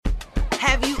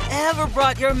Have you ever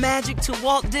brought your magic to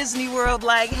Walt Disney World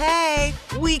like, hey,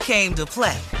 we came to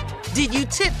play? Did you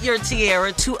tip your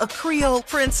tiara to a Creole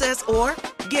princess or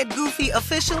get goofy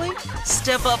officially?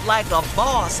 Step up like a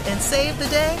boss and save the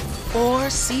day? Or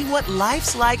see what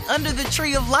life's like under the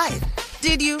tree of life?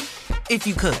 Did you? If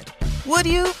you could. Would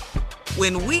you?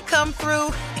 When we come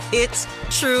through, it's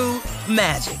true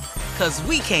magic. 'Cause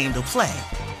we came to play.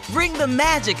 Bring the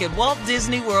magic at Walt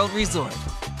Disney World Resort.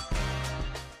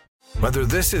 Whether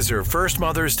this is her first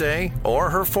Mother's Day or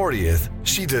her 40th,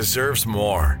 she deserves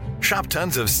more. Shop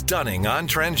tons of stunning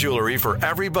on-trend jewelry for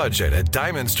every budget at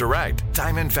Diamonds Direct.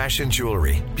 Diamond fashion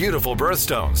jewelry, beautiful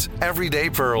birthstones,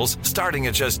 everyday pearls starting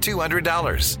at just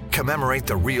 $200. Commemorate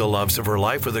the real loves of her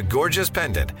life with a gorgeous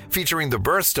pendant featuring the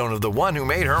birthstone of the one who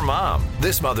made her mom.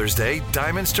 This Mother's Day,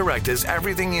 Diamonds Direct is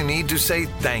everything you need to say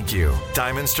thank you.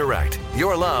 Diamonds Direct,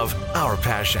 your love, our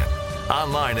passion.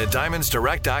 Online at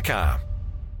diamondsdirect.com.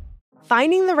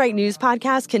 Finding the right news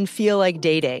podcast can feel like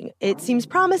dating. It seems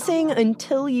promising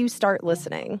until you start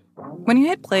listening. When you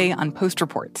hit play on Post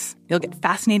Reports, you'll get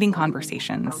fascinating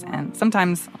conversations and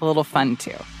sometimes a little fun,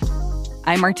 too.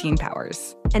 I'm Martine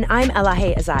Powers. And I'm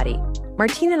Elahe Azadi.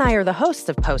 Martine and I are the hosts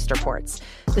of Post Reports.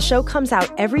 The show comes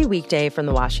out every weekday from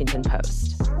The Washington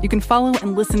Post. You can follow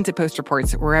and listen to Post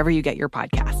Reports wherever you get your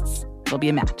podcasts. It'll be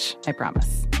a match, I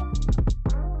promise.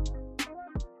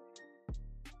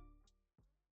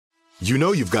 You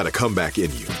know you've got a comeback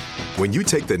in you. When you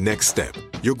take the next step,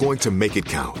 you're going to make it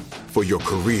count. For your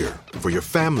career, for your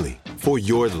family, for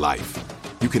your life.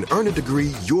 You can earn a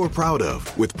degree you're proud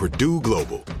of with Purdue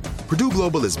Global. Purdue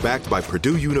Global is backed by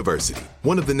Purdue University,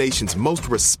 one of the nation's most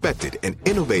respected and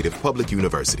innovative public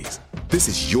universities. This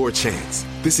is your chance.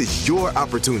 This is your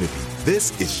opportunity.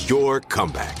 This is your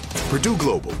comeback. Purdue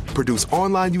Global, Purdue's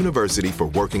online university for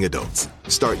working adults.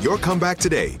 Start your comeback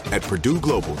today at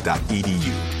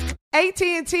purdueglobal.edu.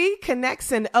 AT&T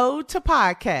connects an ode to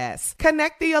podcasts.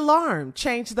 Connect the alarm.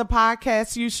 Change the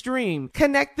podcast you stream.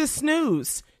 Connect the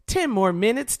snooze. 10 more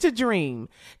minutes to dream.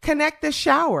 Connect the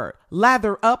shower.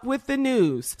 Lather up with the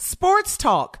news. Sports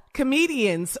talk,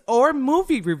 comedians, or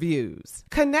movie reviews.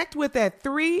 Connect with that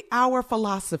 3-hour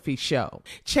philosophy show.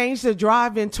 Change the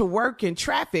drive into work in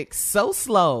traffic so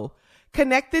slow.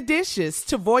 Connect the dishes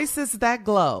to voices that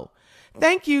glow.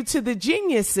 Thank you to the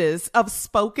geniuses of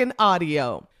spoken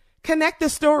audio. Connect the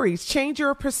stories, change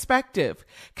your perspective.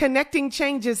 Connecting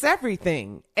changes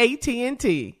everything.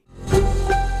 AT&T.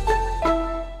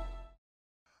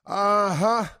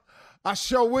 I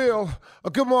sure will.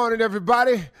 Good morning,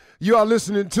 everybody. You are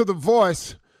listening to The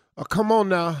Voice. Come on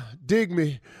now, dig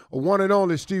me. One and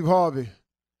only Steve Harvey.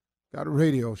 Got a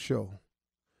radio show.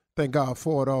 Thank God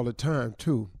for it all the time,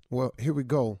 too. Well, here we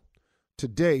go.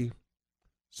 Today,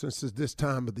 since it's this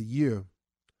time of the year,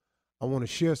 I want to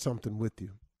share something with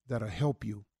you that'll help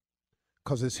you,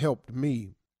 because it's helped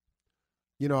me.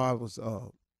 You know, I was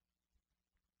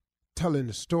telling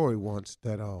the story once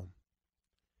that in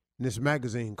this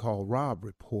magazine called Robb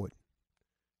Report,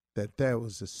 that there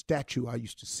was a statue I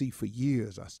used to see for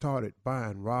years. I started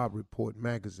buying Robb Report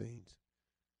magazines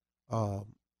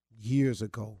years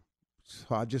ago.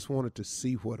 So I just wanted to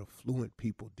see what affluent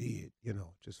people did, you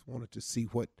know, just wanted to see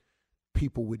what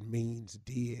people with means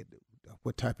did,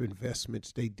 what type of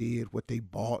investments they did, what they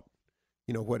bought,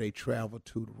 you know, where they traveled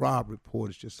to. The Robb Report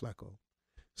is just like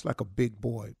a big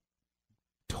boy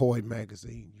toy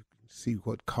magazine. You can see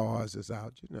what cars is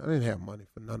out. You know, I didn't have money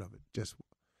for none of it. Just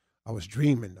I was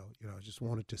dreaming though. You know, I just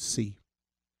wanted to see.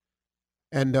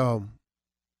 And there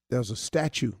was a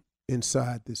statue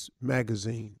inside this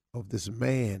magazine of this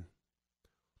man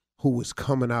who was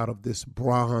coming out of this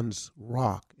bronze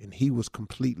rock, and he was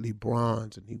completely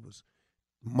bronze, and he was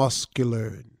muscular,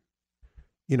 and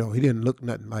you know, he didn't look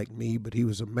nothing like me, but he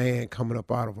was a man coming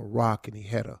up out of a rock, and he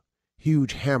had a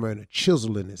huge hammer and a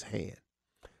chisel in his hand.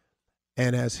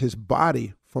 And as his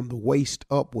body from the waist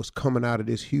up was coming out of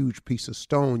this huge piece of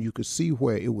stone, you could see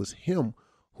where it was him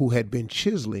who had been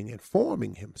chiseling and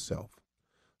forming himself.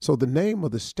 So the name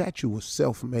of the statue was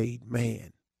Self-Made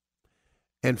Man.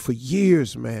 And for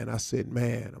years, man, I said,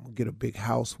 man, I'm going to get a big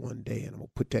house one day, and I'm going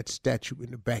to put that statue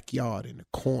in the backyard in the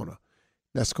corner.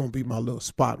 That's going to be my little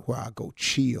spot where I go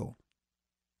chill,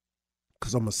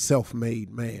 because I'm a self-made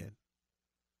man.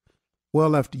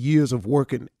 Well, after years of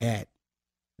working at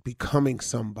becoming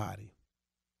somebody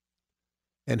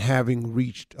and having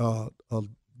reached a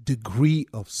degree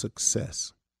of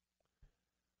success,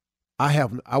 I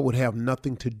would have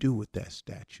nothing to do with that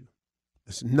statue.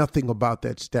 There's nothing about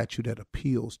that statue that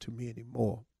appeals to me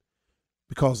anymore,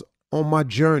 because on my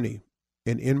journey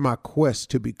and in my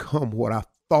quest to become what I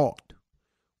thought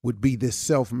would be this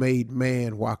self-made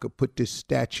man, where I could put this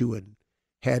statue and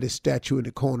had this statue in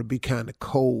the corner be kind of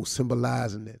cold,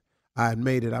 symbolizing that I had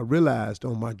made it. I realized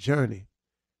on my journey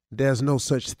there's no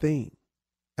such thing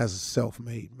as a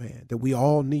self-made man, that we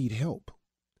all need help,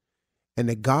 and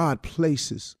that God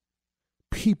places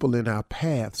people in our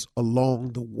paths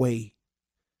along the way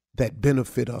that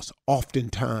benefit us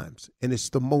oftentimes. And it's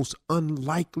the most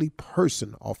unlikely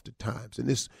person oftentimes. And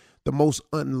it's the most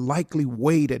unlikely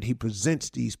way that he presents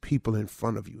these people in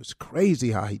front of you. It's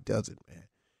crazy how he does it, man.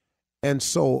 And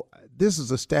so this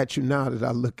is a statue now that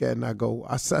I look at and I go,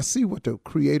 I see what the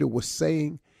Creator was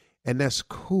saying, and that's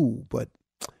cool, but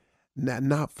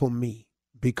not for me,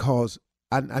 because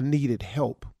I needed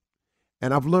help.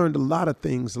 And I've learned a lot of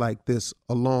things like this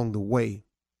along the way.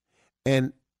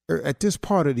 And at this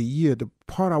part of the year, the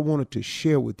part I wanted to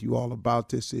share with you all about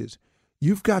this is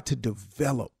you've got to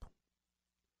develop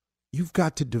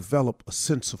a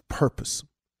sense of purpose.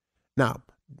 Now,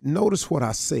 notice what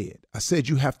I said. I said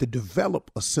you have to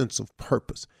develop a sense of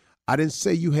purpose. I didn't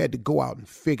say you had to go out and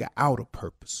figure out a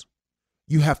purpose.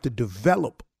 You have to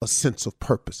develop a sense of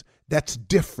purpose. That's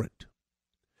different.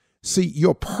 See,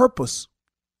 your purpose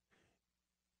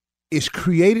is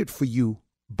created for you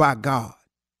by God,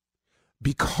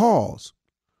 because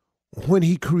when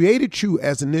he created you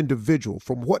as an individual,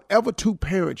 from whatever two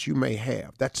parents you may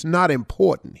have, that's not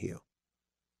important here.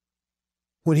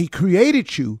 When he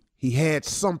created you, he had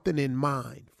something in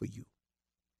mind for you.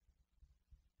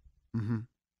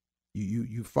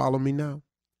 You follow me now?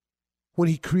 When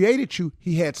he created you,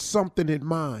 he had something in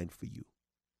mind for you.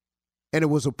 And it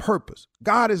was a purpose.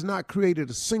 God has not created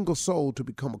a single soul to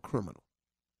become a criminal.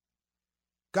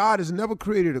 God has never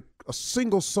created a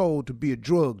single soul to be a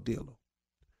drug dealer,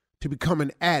 to become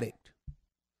an addict,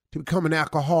 to become an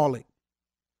alcoholic,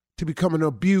 to become an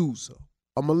abuser,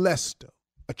 a molester,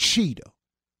 a cheater.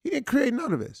 He didn't create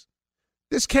none of this.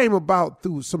 This came about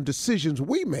through some decisions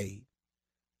we made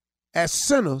as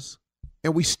sinners,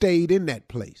 and we stayed in that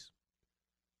place.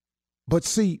 But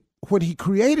see, when he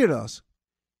created us,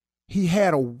 he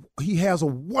has a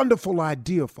wonderful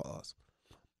idea for us.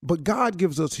 But God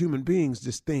gives us human beings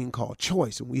this thing called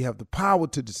choice, and we have the power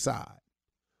to decide.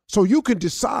 So you can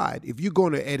decide if you're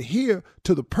going to adhere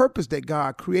to the purpose that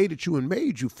God created you and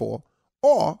made you for,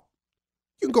 or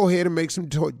you can go ahead and make some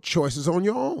choices on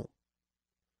your own.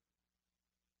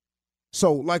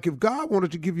 So like if God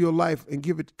wanted to give you a life and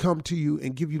come to you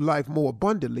and give you life more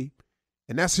abundantly,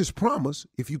 and that's his promise,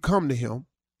 if you come to him,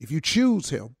 if you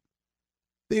choose him,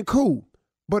 then cool.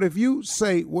 But if you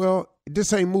say, well,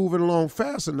 this ain't moving along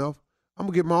fast enough, I'm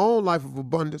going to get my own life of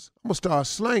abundance, I'm going to start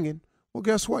slanging, well,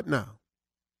 guess what now?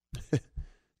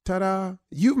 Ta-da,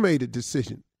 you've made a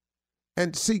decision.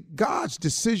 And see, God's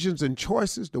decisions and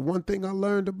choices, the one thing I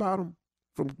learned about him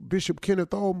from Bishop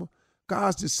Kenneth Ulmer,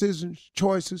 God's decisions,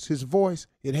 choices, his voice,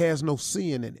 it has no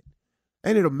sin in it.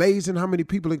 Ain't it amazing how many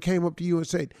people that came up to you and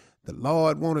said, the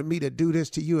Lord wanted me to do this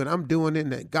to you, and I'm doing it,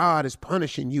 and that God is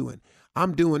punishing you, and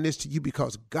I'm doing this to you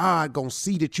because God gonna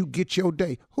see that you get your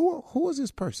day. Who is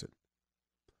this person?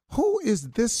 Who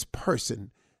is this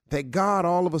person that God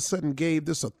all of a sudden gave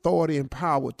this authority and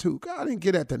power to? God didn't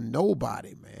get that to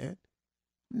nobody, man.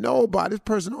 Nobody. This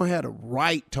person don't have the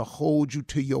right to hold you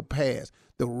to your past,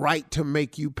 the right to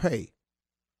make you pay.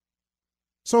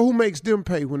 So who makes them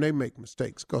pay when they make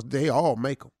mistakes? Because they all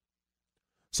make them.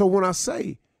 So when I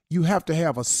say you have to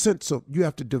have you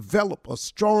have to develop a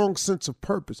strong sense of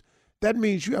purpose, that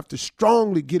means you have to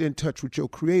strongly get in touch with your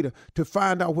Creator to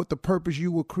find out what the purpose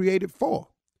you were created for.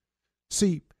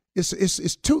 See,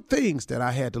 it's two things that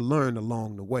I had to learn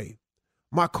along the way.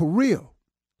 My career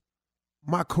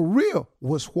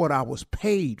was what I was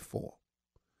paid for.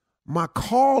 My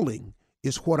calling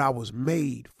is what I was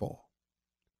made for.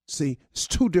 See, it's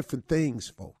two different things,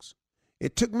 folks.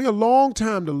 It took me a long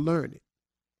time to learn it.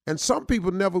 And some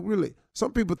people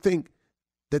think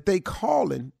that they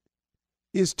calling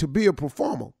is to be a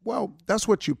performer. Well, that's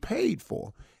what you're paid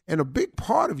for. And a big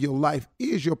part of your life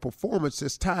is your performance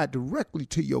that's tied directly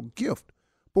to your gift.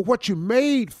 But what you're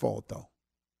made for, though,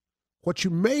 what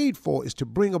you're made for is to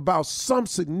bring about some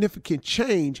significant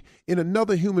change in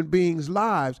another human being's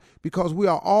lives, because we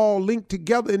are all linked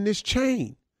together in this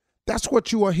chain. That's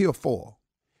what you are here for.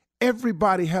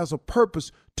 Everybody has a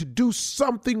purpose to do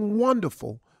something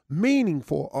wonderful,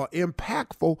 meaningful, or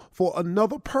impactful for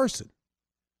another person.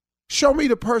 Show me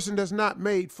the person that's not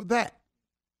made for that.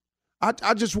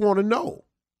 I just want to know.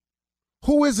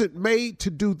 Who isn't made to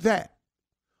do that?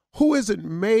 Who isn't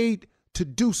made to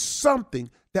do something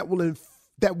that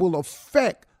will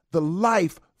affect the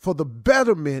life for the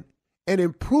betterment and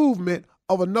improvement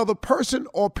of another person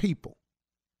or people?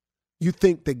 You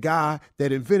think the guy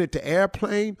that invented the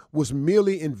airplane was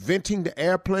merely inventing the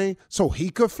airplane so he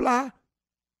could fly?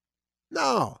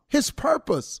 No, his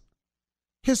purpose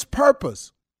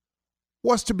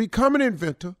was to become an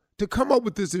inventor, to come up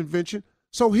with this invention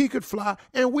so he could fly,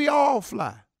 and we all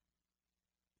fly.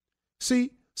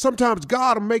 See, sometimes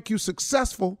God will make you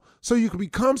successful so you can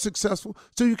become successful,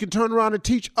 so you can turn around and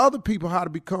teach other people how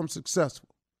to become successful.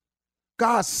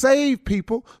 God saved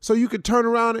people so you can turn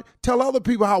around and tell other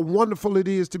people how wonderful it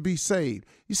is to be saved.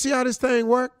 You see how this thing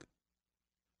works?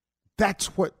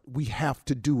 That's what we have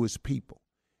to do as people.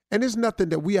 And it's nothing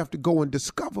that we have to go and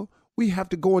discover. We have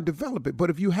to go and develop it. But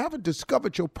if you haven't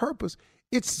discovered your purpose,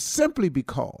 it's simply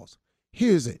because,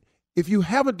 here's it, if you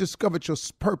haven't discovered your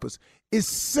purpose, it's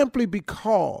simply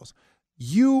because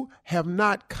you have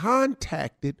not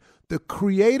contacted the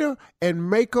creator and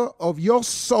maker of your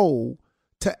soul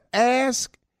to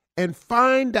ask and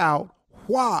find out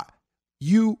why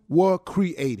you were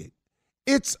created.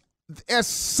 It's as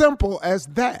simple as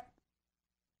that.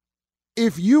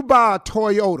 If you buy a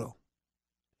Toyota,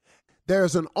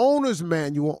 there's an owner's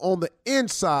manual on the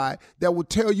inside that will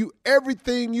tell you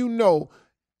everything you know,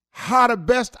 how to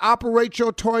best operate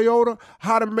your Toyota,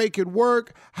 how to make it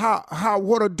work,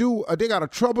 what to do. They got a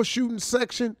troubleshooting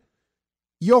section.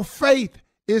 Your faith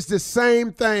is the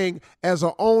same thing as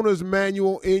an owner's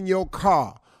manual in your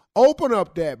car. Open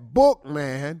up that book,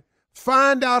 man.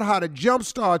 Find out how to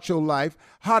jumpstart your life,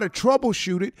 how to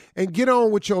troubleshoot it, and get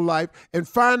on with your life, and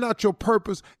find out your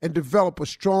purpose and develop a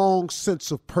strong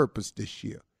sense of purpose this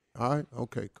year. All right?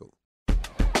 Okay, cool.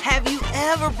 Have you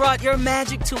ever brought your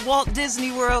magic to Walt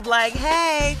Disney World like,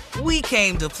 hey, we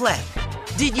came to play?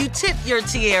 Did you tip your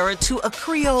tiara to a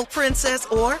Creole princess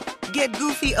or get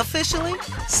goofy officially?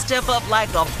 Step up like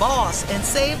a boss and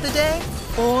save the day?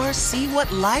 Or see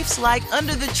what life's like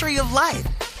under the tree of life?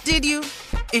 Did you?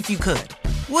 If you could.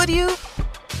 Would you?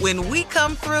 When we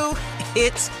come through,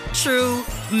 it's true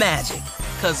magic.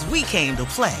 'Cause we came to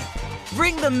play.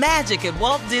 Bring the magic at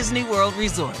Walt Disney World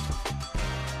Resort.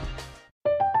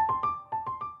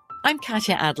 I'm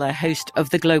Katya Adler, host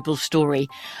of The Global Story.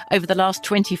 Over the last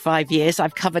 25 years,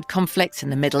 I've covered conflicts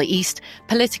in the Middle East,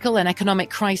 political and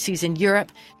economic crises in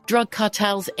Europe, drug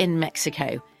cartels in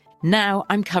Mexico. Now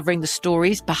I'm covering the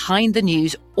stories behind the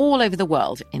news all over the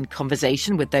world in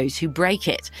conversation with those who break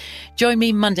it. Join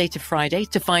me Monday to Friday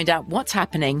to find out what's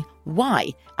happening, why,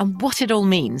 and what it all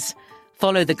means.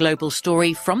 Follow The Global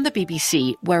Story from the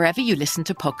BBC wherever you listen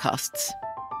to podcasts.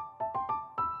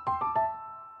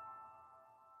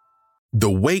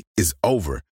 The wait is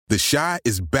over. The Chi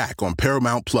is back on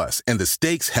Paramount Plus, and the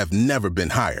stakes have never been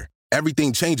higher.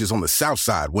 Everything changes on the South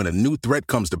Side when a new threat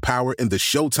comes to power in the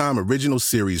Showtime original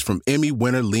series from Emmy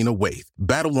winner Lena Waithe.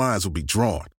 Battle lines will be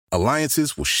drawn,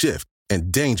 alliances will shift,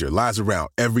 and danger lies around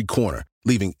every corner,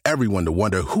 leaving everyone to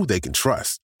wonder who they can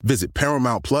trust. Visit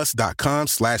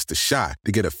ParamountPlus.com/The Chi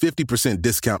to get a 50%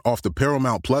 discount off the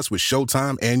Paramount Plus with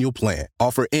Showtime annual plan.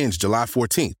 Offer ends July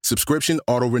 14th. Subscription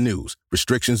auto-renews.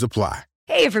 Restrictions apply.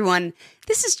 Hey, everyone.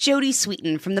 This is Jodie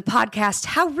Sweetin from the podcast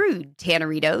How Rude,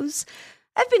 Tanneritos.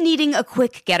 I've been needing a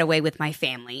quick getaway with my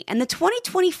family, and the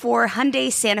 2024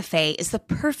 Hyundai Santa Fe is the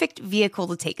perfect vehicle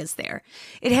to take us there.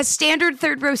 It has standard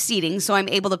third-row seating, so I'm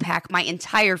able to pack my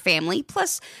entire family,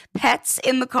 plus pets,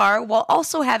 in the car, while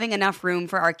also having enough room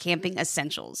for our camping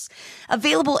essentials.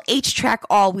 Available H-Track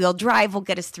all-wheel drive will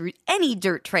get us through any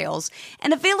dirt trails,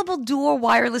 and available dual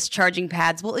wireless charging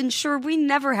pads will ensure we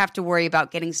never have to worry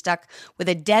about getting stuck with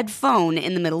a dead phone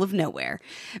in the middle of nowhere.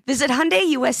 Visit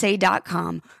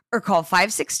HyundaiUSA.com or call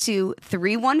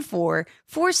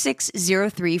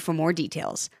 562-314-4603 for more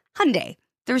details. Hyundai,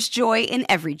 there's joy in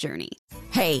every journey.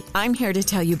 Hey, I'm here to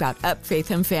tell you about Up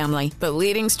Faith and Family, the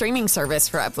leading streaming service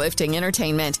for uplifting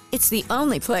entertainment. It's the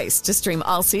only place to stream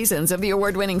all seasons of the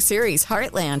award-winning series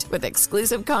Heartland with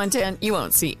exclusive content you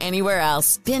won't see anywhere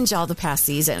else. Binge all the past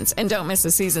seasons and don't miss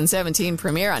a season 17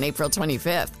 premiere on April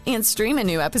 25th. And stream a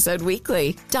new episode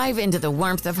weekly. Dive into the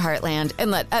warmth of Heartland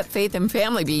and let Up Faith and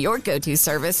Family be your go-to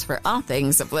service for all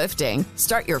things uplifting.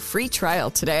 Start your free trial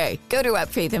today. Go to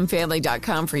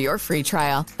upfaithandfamily.com for your free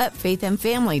trial.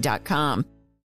 upfaithandfamily.com.